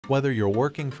Whether you're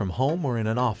working from home or in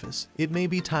an office, it may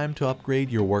be time to upgrade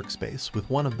your workspace with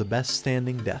one of the best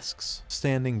standing desks.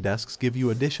 Standing desks give you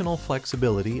additional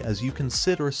flexibility as you can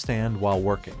sit or stand while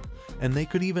working, and they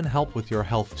could even help with your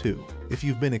health too. If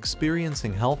you've been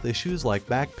experiencing health issues like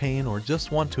back pain or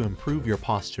just want to improve your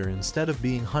posture instead of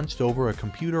being hunched over a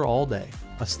computer all day,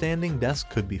 a standing desk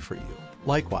could be for you.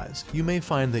 Likewise, you may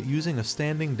find that using a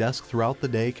standing desk throughout the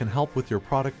day can help with your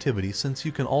productivity since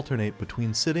you can alternate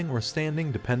between sitting or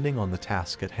standing depending on the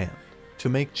task at hand. To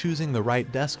make choosing the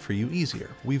right desk for you easier,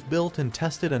 we've built and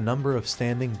tested a number of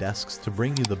standing desks to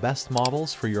bring you the best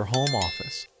models for your home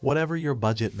office, whatever your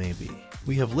budget may be.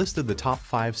 We have listed the top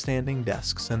 5 standing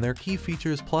desks and their key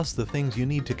features plus the things you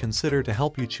need to consider to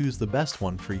help you choose the best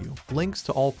one for you. Links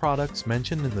to all products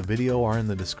mentioned in the video are in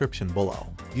the description below.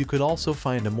 You could also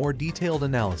find a more detailed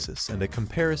analysis and a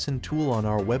comparison tool on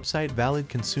our website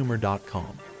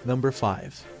validconsumer.com. Number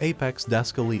 5.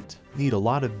 ApexDesk Elite. Need a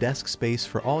lot of desk space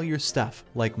for all your stuff,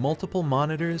 like multiple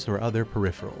monitors or other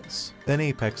peripherals? Then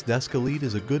ApexDesk Elite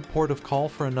is a good port of call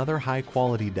for another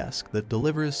high-quality desk that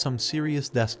delivers some serious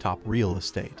desktop real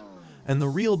estate. And the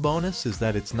real bonus is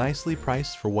that it's nicely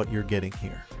priced for what you're getting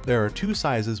here. There are 2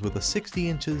 sizes with a 60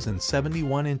 inches and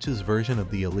 71 inches version of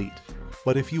the Elite.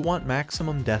 But if you want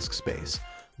maximum desk space,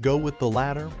 go with the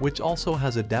latter, which also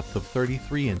has a depth of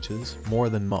 33 inches, more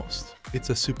than most.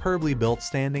 It's a superbly built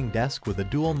standing desk with a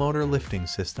dual motor lifting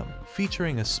system,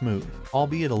 featuring a smooth,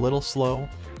 albeit a little slow,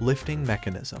 lifting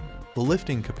mechanism. The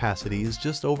lifting capacity is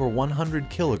just over 100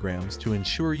 kilograms to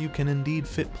ensure you can indeed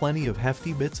fit plenty of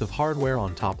hefty bits of hardware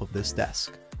on top of this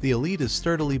desk. The Elite is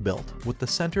sturdily built, with the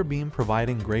center beam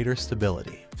providing greater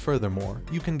stability. Furthermore,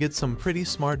 you can get some pretty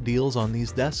smart deals on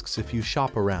these desks if you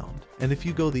shop around. And if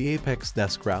you go the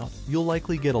ApexDesk route, you'll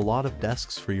likely get a lot of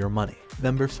desks for your money.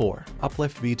 Number 4.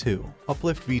 Uplift V2.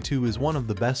 Uplift V2 is one of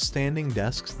the best standing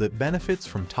desks that benefits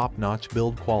from top-notch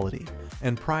build quality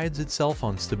and prides itself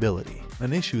on stability.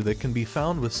 An issue that can be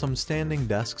found with some standing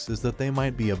desks is that they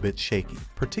might be a bit shaky,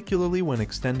 particularly when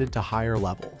extended to higher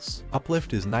levels.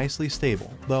 Uplift is nicely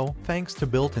stable, though, thanks to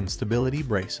built-in stability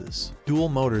braces. Dual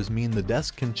motors mean the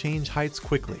desk can change heights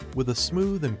quickly, with a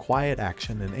smooth and quiet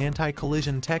action, and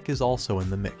anti-collision tech is also in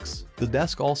the mix. The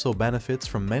desk also benefits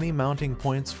from many mounting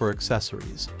points for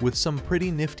accessories, with some pretty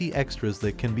nifty extras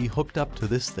that can be hooked up to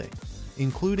this thing,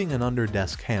 including an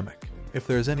under-desk hammock. If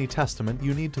there's any testament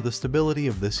you need to the stability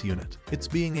of this unit, it's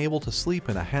being able to sleep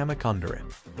in a hammock under it.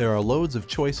 There are loads of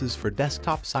choices for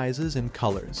desktop sizes and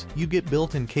colors. You get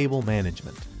built-in cable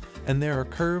management, and there are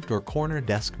curved or corner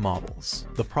desk models.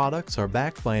 The products are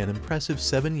backed by an impressive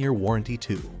 7-year warranty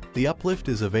too. The Uplift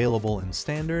is available in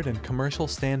standard and commercial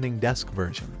standing desk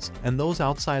versions, and those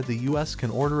outside the US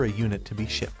can order a unit to be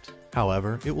shipped.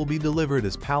 However, it will be delivered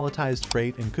as palletized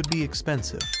freight and could be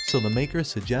expensive, so the maker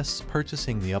suggests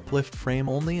purchasing the Uplift frame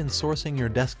only and sourcing your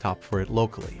desktop for it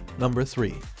locally. Number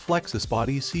 3. Flexispot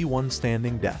EC1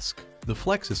 Standing Desk. The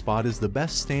Flexispot is the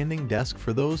best standing desk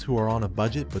for those who are on a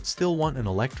budget but still want an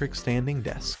electric standing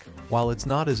desk. While it's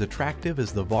not as attractive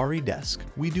as the Vari desk,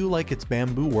 we do like its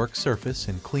bamboo work surface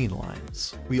and clean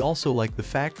lines. We also like the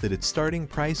fact that its starting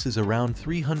price is around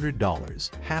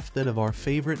 $300, half that of our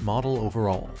favorite model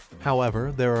overall.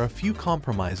 However, there are a few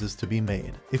compromises to be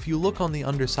made. If you look on the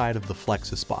underside of the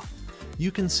Flexispot, you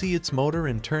can see its motor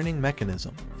and turning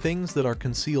mechanism, things that are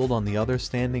concealed on the other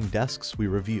standing desks we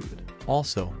reviewed.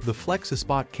 Also, the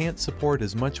Flexispot can't support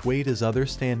as much weight as other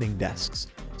standing desks,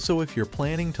 so if you're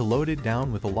planning to load it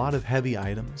down with a lot of heavy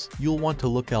items, you'll want to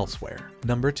look elsewhere.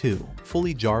 Number 2.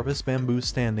 Fully Jarvis Bamboo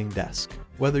Standing Desk.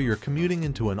 Whether you're commuting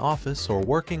into an office or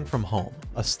working from home,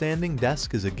 a standing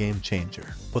desk is a game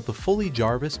changer. But the Fully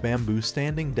Jarvis Bamboo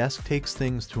Standing Desk takes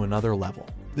things to another level.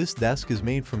 This desk is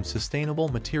made from sustainable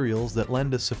materials that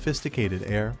lend a sophisticated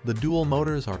air, the dual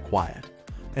motors are quiet,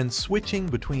 and switching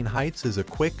between heights is a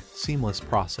quick, seamless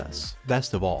process.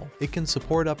 Best of all, it can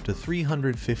support up to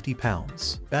 350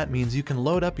 pounds. That means you can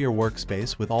load up your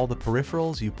workspace with all the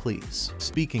peripherals you please.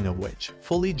 Speaking of which,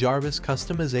 Fully Jarvis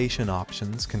customization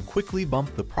options can quickly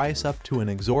bump the price up to an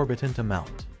exorbitant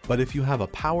amount. But if you have a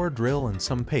power drill and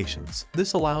some patience,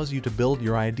 this allows you to build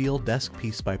your ideal desk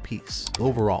piece by piece.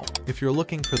 Overall, if you're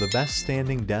looking for the best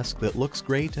standing desk that looks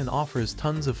great and offers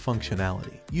tons of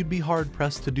functionality, you'd be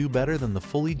hard-pressed to do better than the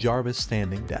Fully Jarvis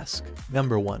Standing Desk.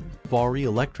 Number 1. Vari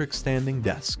Electric Standing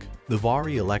Desk. The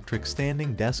Vari Electric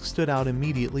Standing Desk stood out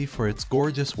immediately for its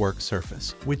gorgeous work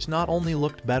surface, which not only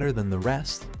looked better than the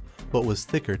rest, but was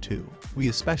thicker too. We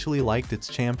especially liked its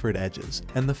chamfered edges,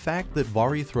 and the fact that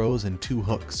Vari throws in 2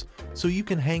 hooks, so you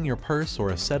can hang your purse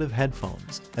or a set of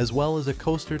headphones, as well as a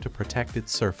coaster to protect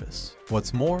its surface.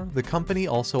 What's more, the company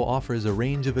also offers a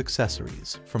range of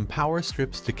accessories, from power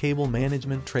strips to cable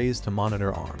management trays to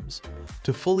monitor arms,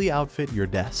 to fully outfit your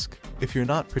desk. If you're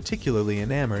not particularly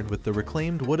enamored with the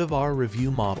reclaimed wood of our review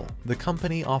model, the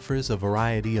company offers a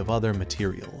variety of other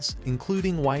materials,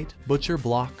 including white, butcher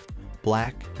block,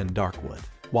 black, and dark wood.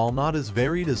 While not as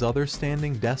varied as other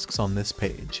standing desks on this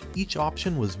page, each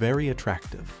option was very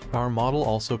attractive. Our model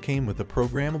also came with a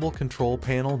programmable control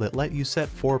panel that let you set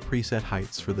 4 preset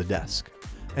heights for the desk,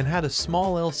 and had a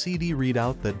small LCD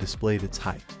readout that displayed its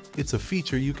height. It's a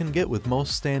feature you can get with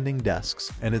most standing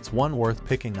desks, and it's one worth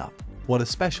picking up. What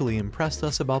especially impressed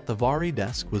us about the Vari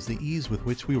desk was the ease with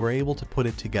which we were able to put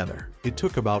it together. It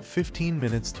took about 15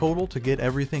 minutes total to get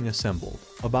everything assembled,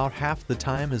 about half the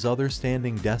time as other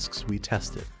standing desks we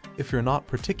tested. If you're not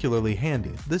particularly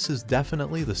handy, this is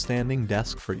definitely the standing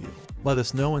desk for you. Let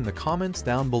us know in the comments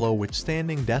down below which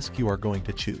standing desk you are going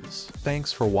to choose.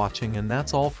 Thanks for watching, and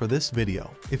that's all for this video.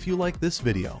 If you like this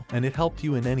video and it helped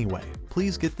you in any way,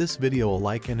 please get this video a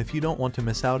like, and if you don't want to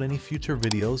miss out any future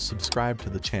videos, subscribe to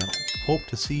the channel. Hope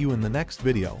to see you in the next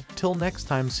video. Till next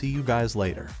time, see you guys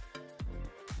later.